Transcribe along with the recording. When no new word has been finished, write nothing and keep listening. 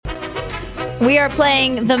We are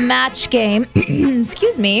playing the match game,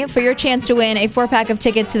 excuse me, for your chance to win a 4-pack of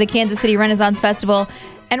tickets to the Kansas City Renaissance Festival.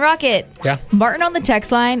 And Rocket, Yeah. Martin on the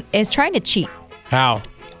text line is trying to cheat. How?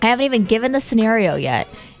 I haven't even given the scenario yet.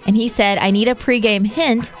 And he said, I need a pregame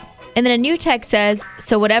hint. And then a new text says,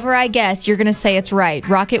 so whatever I guess, you're going to say it's right.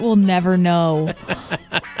 Rocket will never know.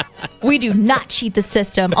 We do not cheat the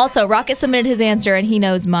system. Also, Rocket submitted his answer, and he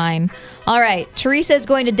knows mine. All right, Teresa is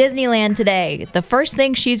going to Disneyland today. The first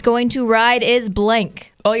thing she's going to ride is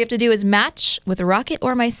blank. All you have to do is match with Rocket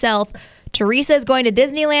or myself. Teresa is going to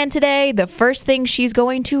Disneyland today. The first thing she's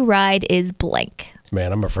going to ride is blank.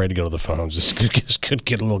 Man, I'm afraid to go to the phones. This could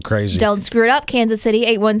get a little crazy. Don't screw it up, Kansas City,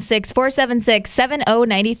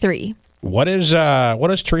 816-476-7093. What is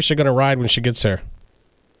Teresa going to ride when she gets there?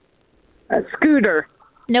 A scooter.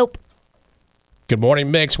 Nope. Good morning,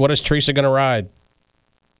 Mix. What is Teresa going to ride?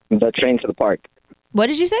 The train to the park. What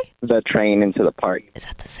did you say? The train into the park. Is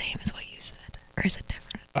that the same as what you said? Or is it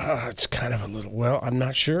different? It's kind of a little, well, I'm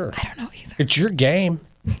not sure. I don't know either. It's your game.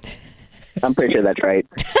 I'm pretty sure that's right.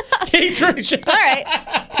 All right.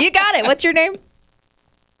 You got it. What's your name?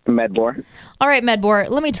 Medbor. All right, Medbor,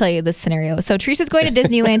 let me tell you this scenario. So Teresa's going to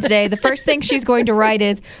Disneyland today. The first thing she's going to ride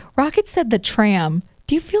is, Rocket said the tram.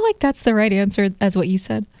 Do you feel like that's the right answer as what you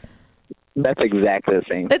said? That's exactly the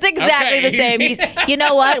same. It's exactly Okay. the same. You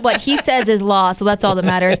know what? What he says is law, so that's all that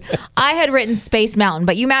matters. I had written Space Mountain,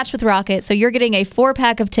 but you matched with Rocket, so you're getting a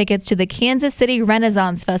 4-pack of tickets to the Kansas City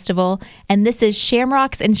Renaissance Festival, and this is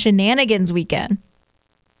Shamrocks and Shenanigans weekend.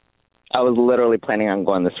 I was literally planning on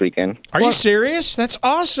going this weekend. Are you serious? That's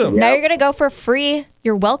awesome. Now you're going to go for free.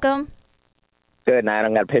 You're welcome. Good, now I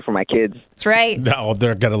don't got to pay for my kids. That's right. No,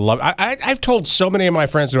 they're going to love it. I've told so many of my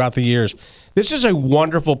friends throughout the years, this is a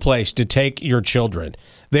wonderful place to take your children.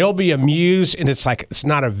 They'll be amused, and it's like it's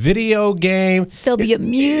not a video game. They'll be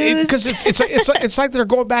amused. Because it's like they're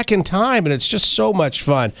going back in time, and it's just so much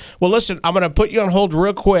fun. Well, listen, I'm going to put you on hold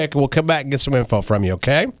real quick, and we'll come back and get some info from you,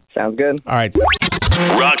 okay? Sounds good. All right.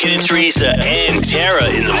 Rocket and Teresa and Tara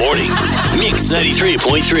in the morning. Mix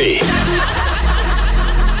 93.3.